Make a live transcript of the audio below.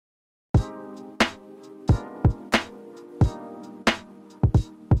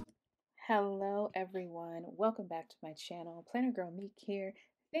Hello everyone, welcome back to my channel. PlannerGirlMek here.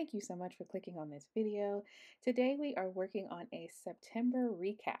 Thank you so much for clicking on this video. Today we are working on a September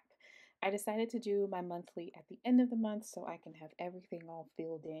recap. I decided to do my monthly at the end of the month so I can have everything all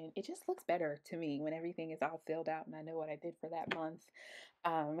filled in. It just looks better to me when everything is all filled out and I know what I did for that month.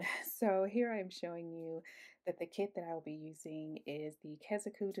 So here I am showing you that the kit that I will be using is the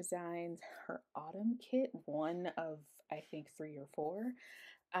KezaKudesign, her autumn kit, one of I think 3 or 4.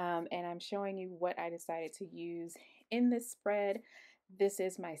 And I'm showing you what I decided to use in this spread. This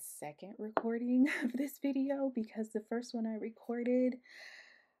is my second recording of this video because the first one I recorded,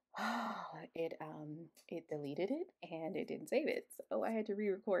 it deleted it and it didn't save it, so I had to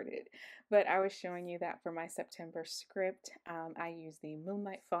re-record it. But I was showing you that for my September script, I use the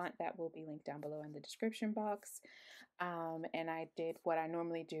Moonlight font that will be linked down below in the description box. And I did what I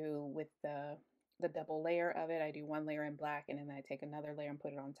normally do with the double layer of it. I do one layer in black and then I take another layer and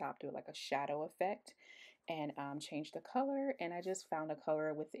put it on top, do like a shadow effect, and change the color. And I just found a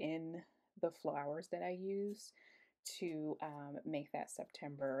color within the flowers that I use to make that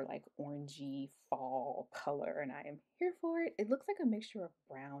September like orangey fall color, and I am here for it. It looks like a mixture of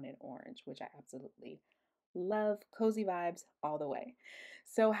brown and orange, which I absolutely love. Cozy vibes all the way.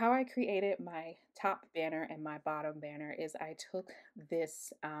 So how I created my top banner and my bottom banner is I took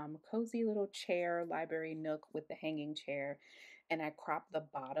this cozy little chair, library nook with the hanging chair, and I cropped the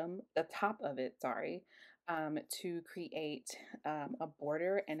top of it, sorry, to create a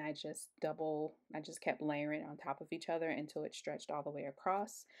border, and I just kept layering on top of each other until it stretched all the way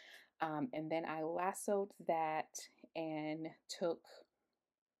across. And then I lassoed that and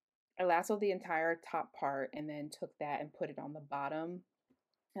I lassoed the entire top part and then took that and put it on the bottom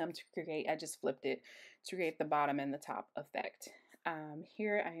I just flipped it to create the bottom and the top effect.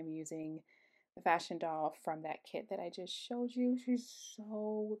 Here I am using the fashion doll from that kit that I just showed you. She's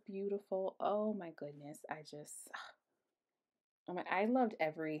so beautiful. Oh my goodness. I loved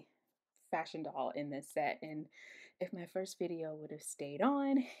every fashion doll in this set. And if my first video would have stayed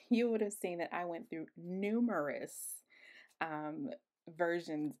on, you would have seen that I went through numerous um,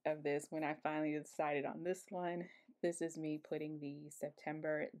 versions of this when I finally decided on this one. This is me putting the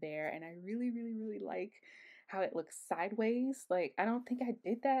September there, and I really, really, really like how it looks sideways. Like, I don't think I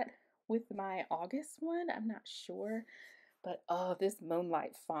did that with my August one. I'm not sure. But oh, this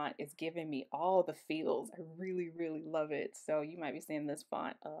Moonlight font is giving me all the feels. I really, really love it. So you might be seeing this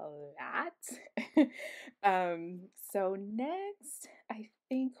font a lot. So next, I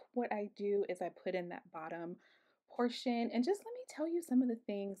think what I do is I put in that bottom portion. And just let me tell you some of the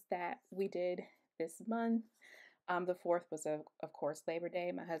things that we did this month. The 4th was, of course, Labor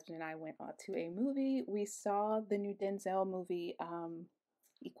Day. My husband and I went out to a movie. We saw the new Denzel movie,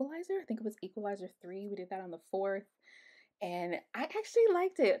 Equalizer. I think it was Equalizer 3. We did that on the 4th. And I actually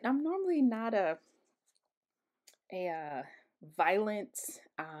liked it. I'm normally not a violent,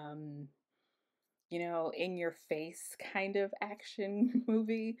 in your face kind of action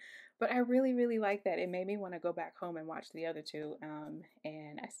movie, but I really, really like that. It made me want to go back home and watch the other two.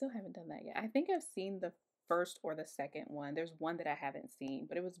 And I still haven't done that yet. I think I've seen the first or the second one. There's one that I haven't seen,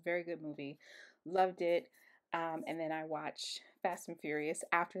 but it was a very good movie. Loved it. And then I watched Fast and Furious.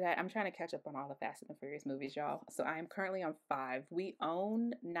 After that, I'm trying to catch up on all the Fast and the Furious movies, y'all. So I am currently on 5. We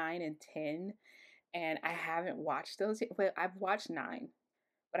own 9 and 10, and I haven't watched those yet. Well, I've watched 9,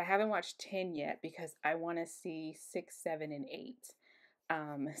 but I haven't watched 10 yet because I want to see 6, 7, and 8.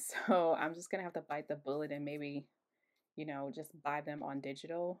 So I'm just gonna have to bite the bullet and maybe, just buy them on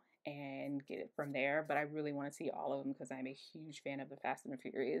digital and get it from there. But I really want to see all of them because I'm a huge fan of the Fast and the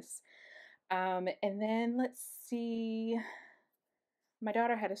Furious. And then let's see. My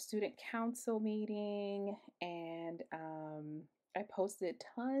daughter had a student council meeting, and I posted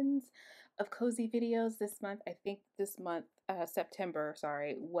tons of cozy videos this month. I think this month, September,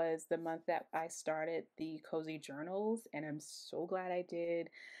 sorry, was the month that I started the cozy journals, and I'm so glad I did.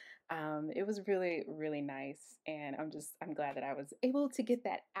 It was really, really nice, and I'm glad that I was able to get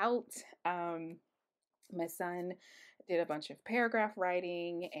that out. My son did a bunch of paragraph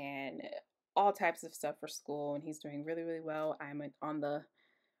writing and all types of stuff for school, and he's doing really, really well. I'm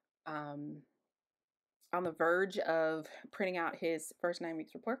um, on the verge of printing out his first 9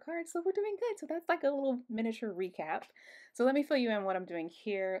 weeks report card, so we're doing good. So that's like a little miniature recap. So let me fill you in what I'm doing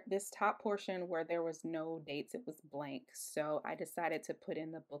here. This top portion where there was no dates, it was blank. So I decided to put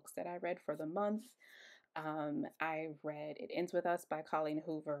in the books that I read for the month. I read It Ends With Us by Colleen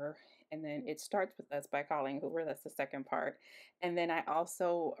Hoover, and then It Starts With Us by Colleen Hoover. That's the second part. And then I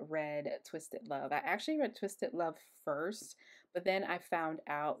also read Twisted Love. I actually read Twisted Love first, but then I found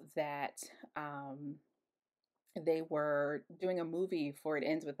out that they were doing a movie for It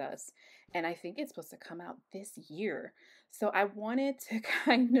Ends With Us, and I think it's supposed to come out this year. So I wanted to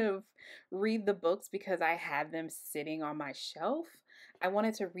kind of read the books because I had them sitting on my shelf. I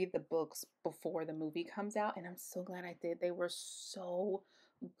wanted to read the books before the movie comes out, and I'm so glad I did. They were so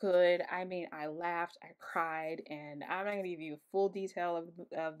good. I mean, I laughed, I cried, and I'm not gonna give you full detail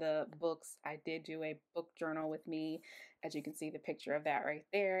of the books. I did do a book journal with me. As you can see the picture of that right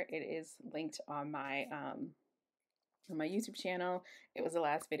there. It is linked on my YouTube channel. It was the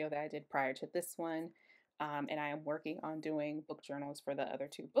last video that I did prior to this one. And I am working on doing book journals for the other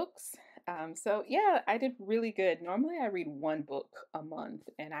two books. So yeah, I did really good. Normally I read one book a month,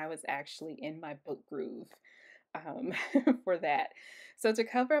 and I was actually in my book groove um, for that. So to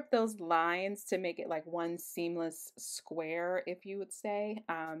cover up those lines to make it like one seamless square, if you would say,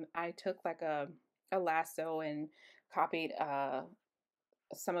 I took like a lasso and copied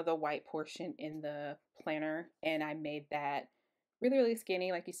some of the white portion in the planner, and I made that really, really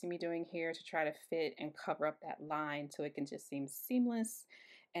skinny like you see me doing here to try to fit and cover up that line so it can just seem seamless.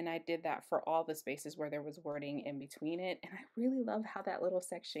 And I did that for all the spaces where there was wording in between it. And I really love how that little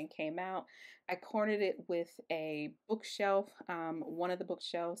section came out. I cornered it with a bookshelf. One of the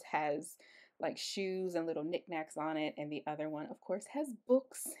bookshelves has like shoes and little knickknacks on it, and the other one, of course, has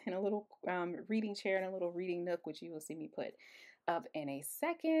books and a little reading chair and a little reading nook, which you will see me put up in a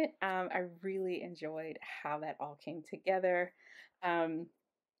second. I really enjoyed how that all came together. Um,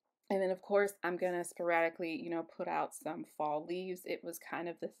 and then, of course, I'm going to sporadically, put out some fall leaves. It was kind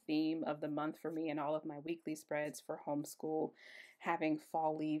of the theme of the month for me and all of my weekly spreads for homeschool, having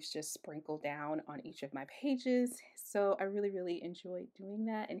fall leaves just sprinkled down on each of my pages. So I really, really enjoyed doing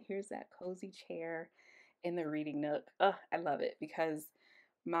that. And here's that cozy chair in the reading nook. Oh, I love it because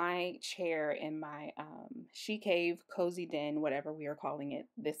my chair in my she cave cozy den, whatever we are calling it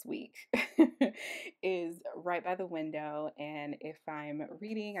this week, is right by the window. And if I'm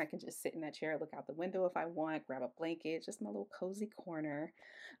reading, I can just sit in that chair, look out the window if I want, grab a blanket, just my little cozy corner.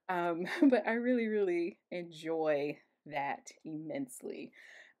 But I really, really enjoy that immensely.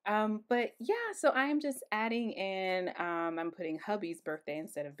 But yeah, so I'm just adding in, I'm putting hubby's birthday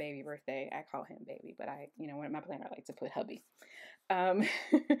instead of baby birthday. I call him baby, but when my planner, I like to put hubby. Um,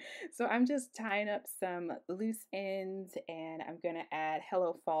 so I'm just tying up some loose ends, and I'm gonna add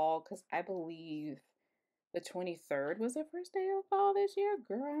Hello Fall because I believe the 23rd was the first day of fall this year.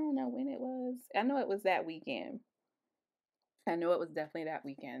 Girl, I don't know when it was. I know it was that weekend. I know it was definitely that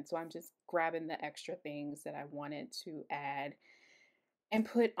weekend. So I'm just grabbing the extra things that I wanted to add and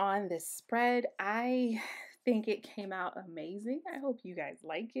put on this spread. I think it came out amazing. I hope you guys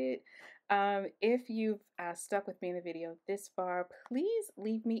like it. If you've stuck with me in the video this far, please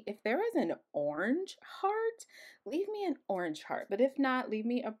leave me, if there is an orange heart, leave me an orange heart. But if not, leave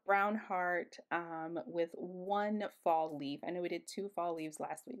me a brown heart with one fall leaf. I know we did 2 fall leaves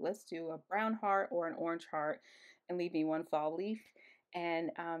last week. Let's do a brown heart or an orange heart and leave me 1 fall leaf.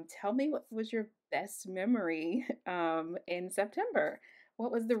 And tell me what was your best memory in September.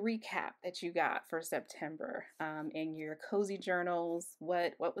 What was the recap that you got for September in your cozy journals?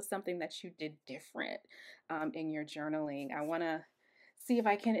 What was something that you did different in your journaling? I want to see if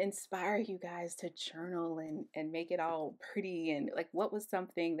I can inspire you guys to journal and make it all pretty, and like what was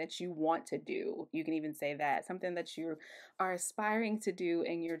something that you want to do? You can even say that something that you are aspiring to do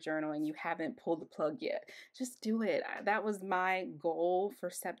in your journal and you haven't pulled the plug yet. Just do it. That was my goal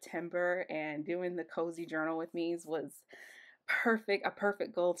for September, and doing the cozy journal with me was a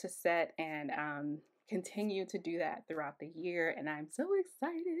perfect goal to set, and continue to do that throughout the year. And I'm so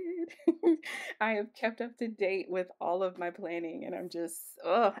excited. I have kept up to date with all of my planning, and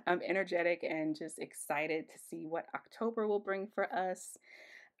I'm energetic and just excited to see what October will bring for us.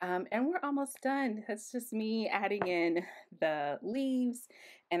 And we're almost done. That's just me adding in the leaves,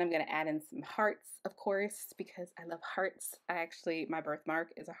 and I'm going to add in some hearts, of course, because I love hearts. My birthmark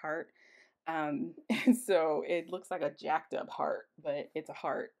is a heart. And so it looks like a jacked up heart, but it's a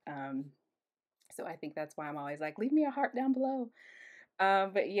heart. So I think that's why I'm always like, leave me a heart down below.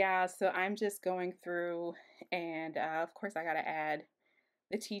 But yeah, so I'm just going through, and of course I got to add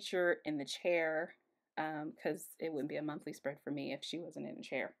the teacher in the chair because it wouldn't be a monthly spread for me if she wasn't in a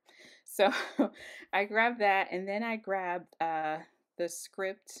chair. So I grabbed that, and then I grabbed the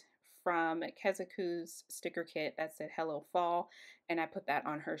script from KezaKudesign sticker kit that said Hello Fall, and I put that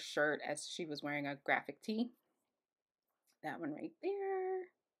on her shirt as she was wearing a graphic tee. That one right there.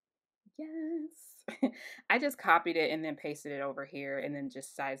 Yes. I just copied it and then pasted it over here and then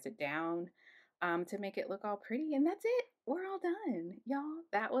just sized it down to make it look all pretty, and that's it. we're all done, y'all.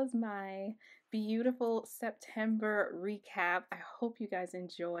 That was my beautiful September recap. I hope you guys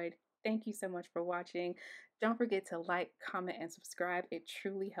enjoyed. Thank you so much for watching. Don't forget to like, comment, and subscribe. It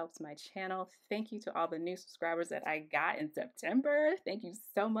truly helps my channel. Thank you to all the new subscribers that I got in September. Thank you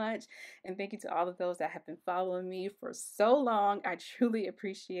so much. And thank you to all of those that have been following me for so long. I truly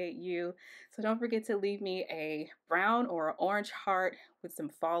appreciate you. So don't forget to leave me a brown or orange heart with some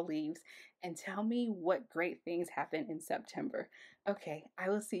fall leaves and tell me what great things happened in September. Okay, I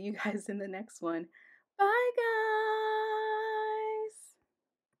will see you guys in the next one. Bye, guys.